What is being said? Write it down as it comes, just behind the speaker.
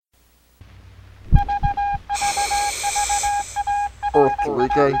Earth to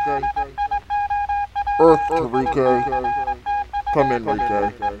Rico. Earth to Rico. Come in,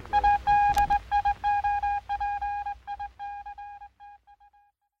 Rico.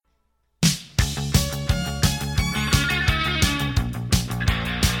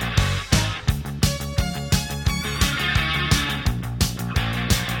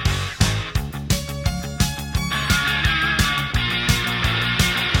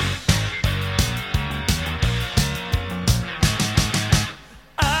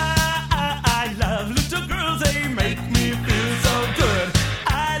 I love little girls, they make me feel so good.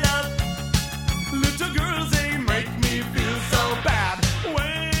 I love little girls, they make me feel so bad.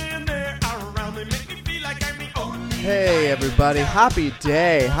 When they're around, they make me feel like I'm the only. Hey everybody, happy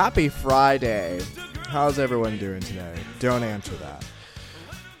day, happy Friday. How's everyone doing today? Don't answer that.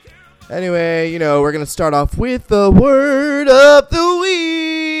 Anyway, we're going to start off with the word of the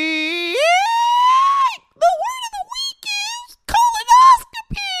week. The word of the week is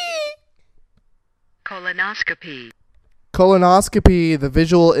colonoscopy. Colonoscopy. Colonoscopy, the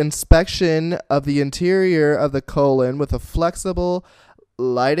visual inspection of the interior of the colon with a flexible,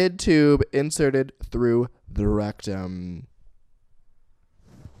 lighted tube inserted through the rectum.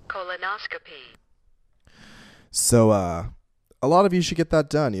 Colonoscopy. So, a lot of you should get that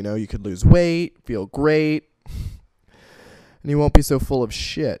done. You could lose weight, feel great, and you won't be so full of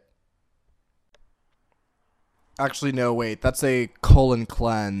shit. Actually, no, wait. That's a colon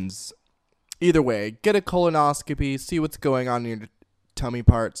cleanse. Either way, get a colonoscopy, see what's going on in your tummy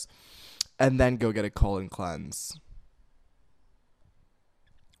parts, and then go get a colon cleanse.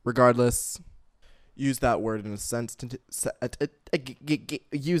 Regardless, use that word in a sentence.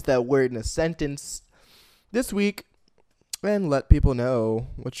 Use that word in a sentence this week, and let people know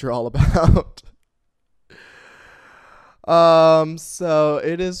what you're all about. So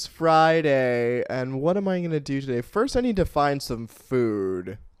it is Friday, and what am I gonna do today? First, I need to find some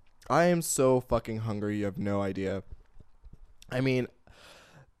food. I am so fucking hungry, you have no idea. I mean,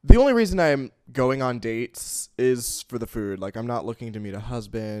 the only reason I'm going on dates is for the food. Like, I'm not looking to meet a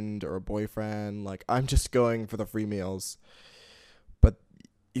husband or a boyfriend. Like, I'm just going for the free meals. But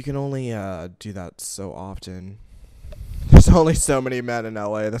you can only do that so often. There's only so many men in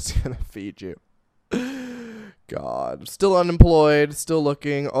LA that's gonna feed you. God. Still unemployed, still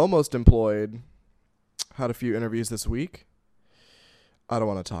looking, almost employed. Had a few interviews this week. I don't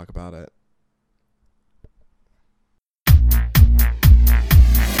want to talk about it.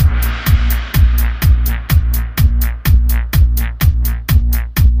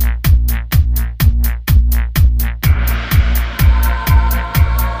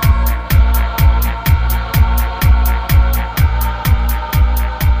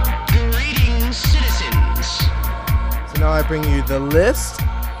 Greetings, citizens. So now I bring you the list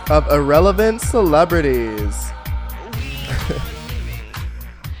of irrelevant celebrities.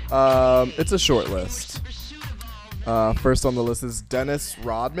 It's a short list. First on the list is Dennis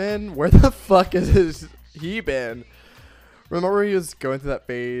Rodman. Where the fuck is he been? Remember he was going through that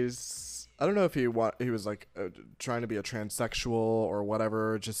phase. I don't know if he was like trying to be a transsexual or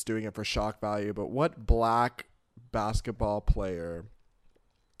whatever, just doing it for shock value. But what black basketball player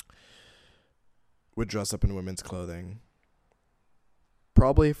would dress up in women's clothing?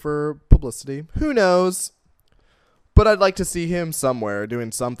 Probably for publicity. Who knows? But I'd like to see him somewhere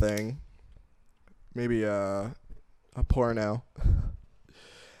doing something. Maybe a porno.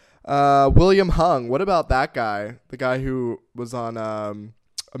 William Hung. What about that guy? The guy who was on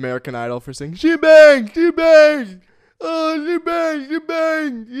American Idol for singing, "She banged, she banged. Oh, she banged, she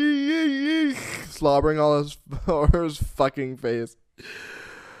banged." Slobbering all his fucking face.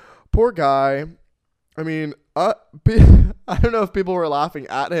 Poor guy. I mean, I don't know if people were laughing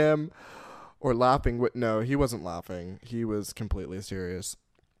at him or laughing with... No, he wasn't laughing. He was completely serious.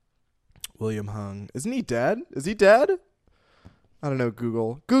 William Hung. Isn't he dead? Is he dead? I don't know,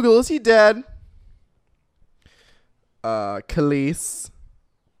 Google. Google, is he dead? Khalees.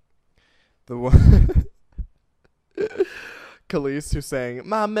 The one... Khalees who sang,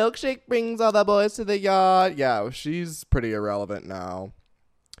 "My milkshake brings all the boys to the yard." Yeah, she's pretty irrelevant now.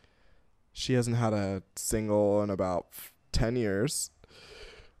 She hasn't had a single in about 10 years.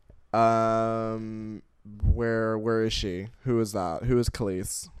 Where is she? Who is that? Who is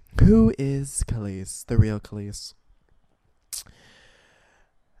Khalees? Who is Khalees? The real Khalees.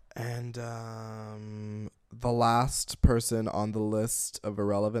 And the last person on the list of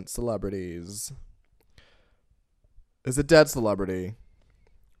irrelevant celebrities is a dead celebrity,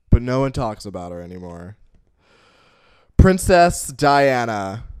 but no one talks about her anymore. Princess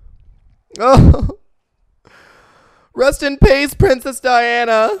Diana. Oh, rest in peace, Princess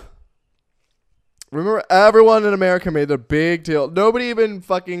Diana. Remember, everyone in America made a big deal. Nobody even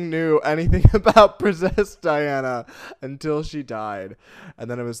fucking knew anything about Princess Diana until she died. And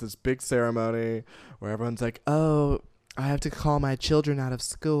then it was this big ceremony where everyone's like, oh, I have to call my children out of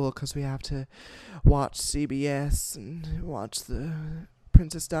school because we have to watch CBS and watch the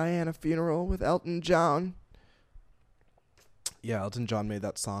Princess Diana funeral with Elton John. Yeah, Elton John made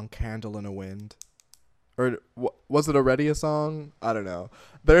that song, Candle in a Wind. Or was it already a song? I don't know.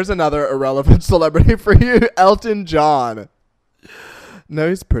 There's another irrelevant celebrity for you, Elton John. No,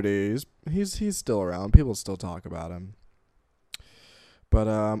 he's pretty. He's still around. People still talk about him.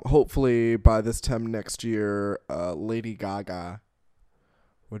 But hopefully by this time next year, Lady Gaga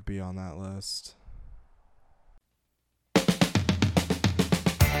would be on that list.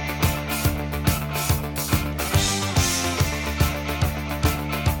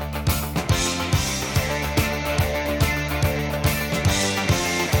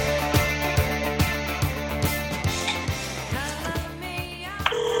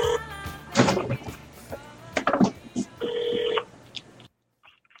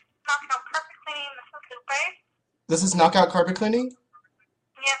 This is Knockout Carpet Cleaning?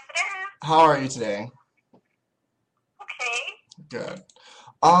 Yes, it is. How are you today? Okay. Good.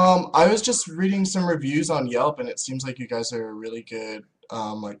 I was just reading some reviews on Yelp, and it seems like you guys are a really good,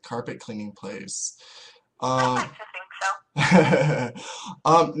 like, carpet cleaning place. I like to think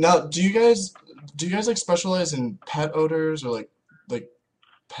so. Now, do you guys like specialize in pet odors or like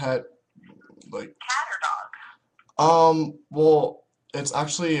pet, like? Cat or dog? Well, it's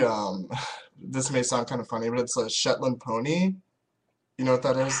actually, this may sound kind of funny, but it's a Shetland pony. You know what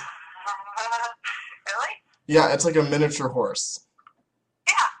that is? Really? Yeah, it's like a miniature horse.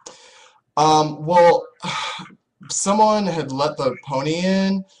 Yeah. Well, someone had let the pony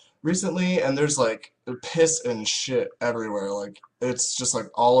in recently, and there's like piss and shit everywhere. Like, it's just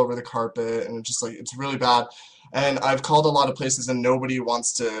like all over the carpet, and it's just like, it's really bad. And I've called a lot of places, and nobody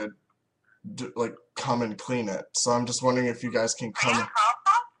wants to like come and clean it. So I'm just wondering if you guys can Where come. you from?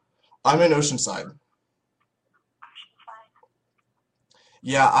 I'm in Oceanside.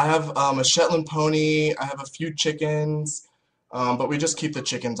 Yeah, I have a Shetland pony. I have a few chickens, but we just keep the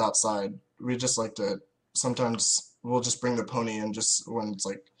chickens outside. We just like to, sometimes we'll just bring the pony in just when it's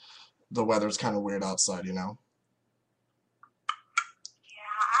like the weather's kind of weird outside, you know?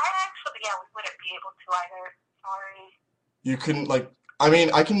 Yeah, we wouldn't be able to either. Sorry. You couldn't like, I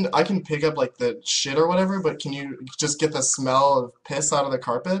mean, I can pick up like the shit or whatever, but can you just get the smell of piss out of the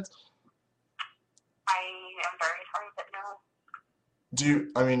carpet? I am very sorry, but no.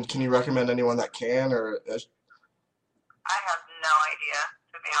 I mean, can you recommend anyone that can, or? I have no idea,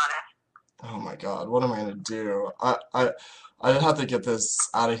 to be honest. Oh my God, what am I gonna do? I have to get this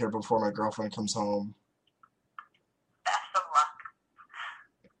out of here before my girlfriend comes home. Best of luck.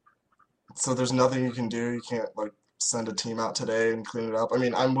 So there's nothing you can do? You can't like send a team out today and clean it up? I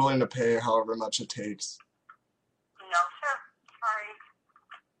mean, I'm willing to pay however much it takes. No, sir. Sorry.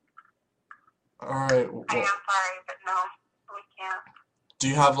 Alright, I am well, sorry, but no, we can't. do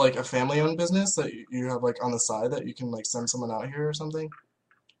you have like a family-owned business that you have like on the side that you can like send someone out here or something?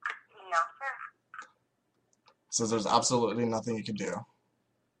 No, sir. So there's absolutely nothing you can do.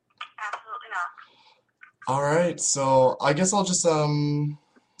 Absolutely not. Alright, so I guess I'll just I'll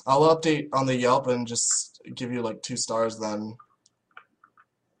update on the Yelp and just give you like 2 stars then.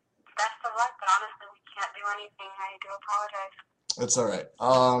 Best of luck, but honestly, we can't do anything. I do apologize. It's alright.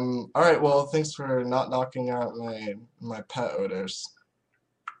 Alright, well, thanks for not knocking out my pet odors.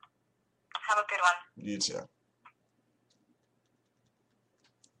 Have a good one. You too.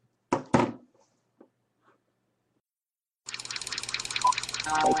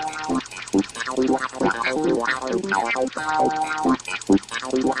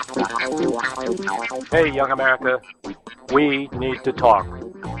 Hey, young America, we need to talk.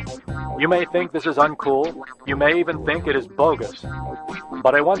 You may think this is uncool, you may even think it is bogus,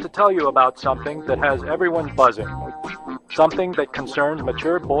 but I want to tell you about something that has everyone buzzing. Something that concerns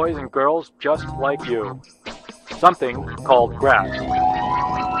mature boys and girls just like you. Something called grass.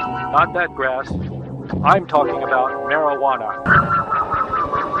 Not that grass. I'm talking about marijuana.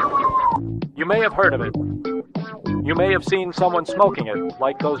 You may have heard of it. You may have seen someone smoking it,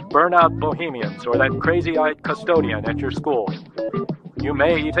 like those burnout bohemians or that crazy-eyed custodian at your school. You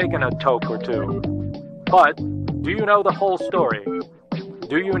may have taken a toke or two. But do you know the whole story?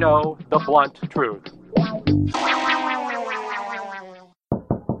 Do you know the blunt truth?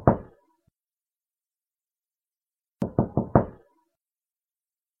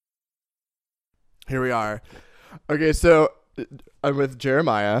 Here we are. Okay, so I'm with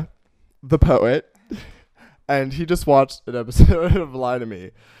Jeremiah, the poet, and he just watched an episode of Lie to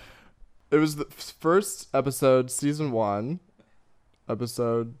Me. It was the first episode, season 1,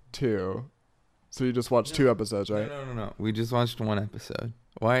 episode 2. So you just watched 2 episodes, right? No. We just watched 1 episode.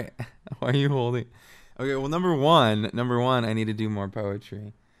 Why are you holding? Okay, well, number one, I need to do more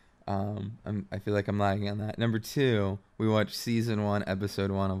poetry. I feel like I'm lagging on that. Number 2, we watched season 1,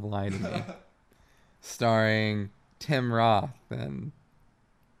 episode 1 of Lie to Me, starring Tim Roth and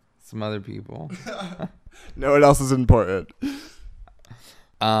some other people. No one else is important.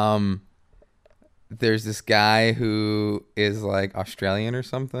 There's this guy who is like Australian or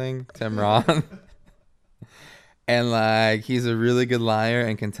something, Tim Roth. And like he's a really good liar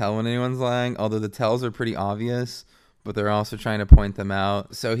and can tell when anyone's lying, although the tells are pretty obvious, but they're also trying to point them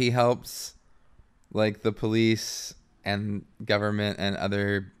out. So he helps like the police and government and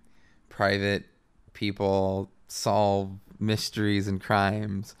other private people solve mysteries and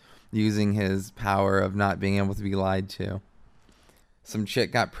crimes using his power of not being able to be lied to. Some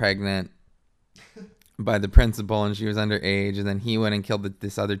chick got pregnant by the principal and she was underage, and then he went and killed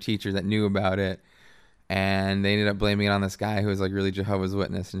this other teacher that knew about it, and they ended up blaming it on this guy who was like really Jehovah's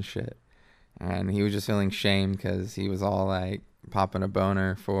Witness and shit, and he was just feeling shame because he was all like popping a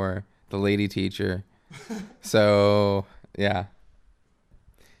boner for the lady teacher. So yeah,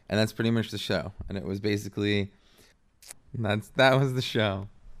 and that's pretty much the show, and it was basically that was the show.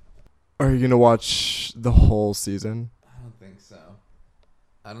 Are you gonna watch the whole season? I don't think so.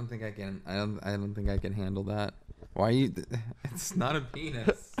 I don't think I can. I don't think I can handle that. Why are you? It's not a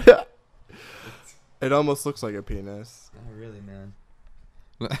penis. It almost looks like a penis. Oh, really, man.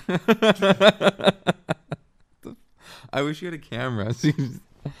 I wish you had a camera. So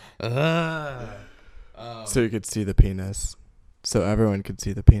you could see the penis. So everyone could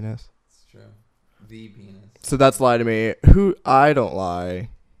see the penis. It's true. The penis. So that's Lie to Me. I don't lie.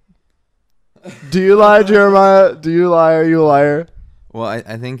 Do you lie, Jeremiah? Do you lie? Are you a liar? Well,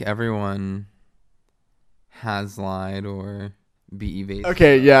 I think everyone has lied or be evasive.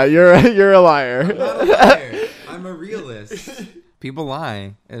 Okay, yeah, you're a liar. I'm not a liar. I'm a realist. People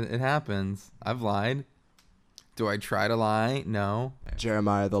lie. It happens. I've lied. Do I try to lie? No.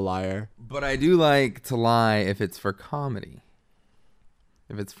 Jeremiah the liar. But I do like to lie if it's for comedy.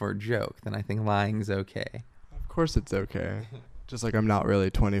 If it's for a joke, then I think lying's okay. Of course it's okay. Just like I'm not really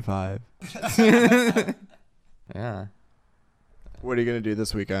 25. Yeah. What are you going to do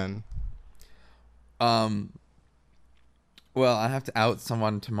this weekend? Well, I have to out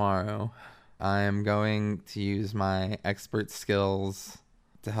someone tomorrow. I am going to use my expert skills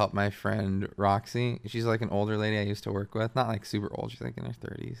to help my friend Roxy. She's like an older lady I used to work with. Not like super old. She's like in her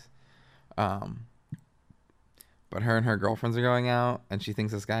 30s. But her and her girlfriends are going out, and she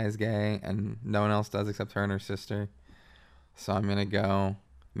thinks this guy is gay, and no one else does except her and her sister. So I'm going to go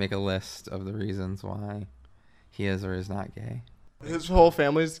make a list of the reasons why he is or is not gay. His whole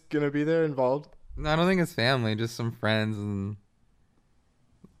family's going to be there involved? No, I don't think his family, just some friends, and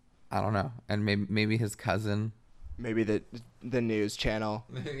I don't know. And maybe his cousin. Maybe the news channel.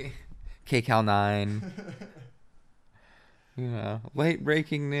 Maybe KCAL 9. You know, late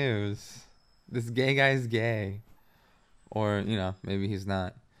breaking news. This gay guy's gay. Or, you know, maybe he's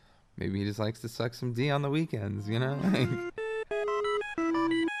not. Maybe he just likes to suck some D on the weekends, you know?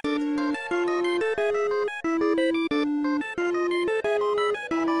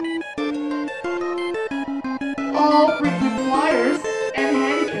 All frequent flyers and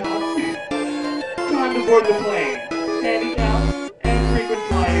handicaps. Time to board the plane. Handicaps and frequent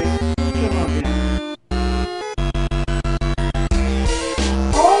flyers. Come on down.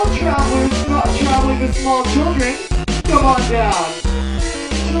 All travelers not traveling with small children. Come on down.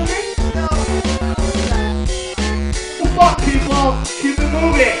 Children? No. The fuck, people? Keep it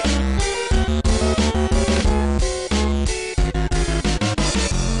moving.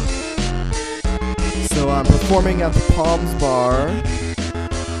 So I'm performing at the Palms Bar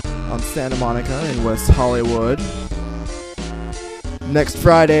on Santa Monica in West Hollywood. Next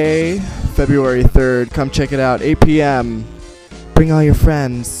Friday, February 3rd. Come check it out, 8 p.m. Bring all your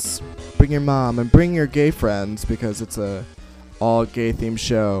friends. Bring your mom and bring your gay friends because it's a all gay themed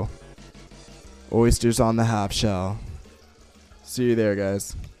show. Oysters on the half shell. See you there,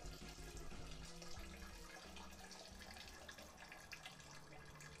 guys.